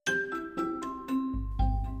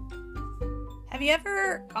Have you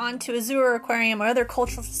ever gone to a zoo or aquarium or other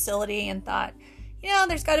cultural facility and thought,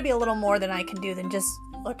 there's got to be a little more than I can do than just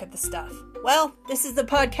look at the stuff? Well, this is the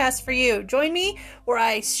podcast for you. Join me where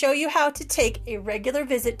I show you how to take a regular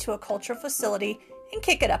visit to a cultural facility and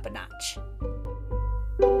kick it up a notch.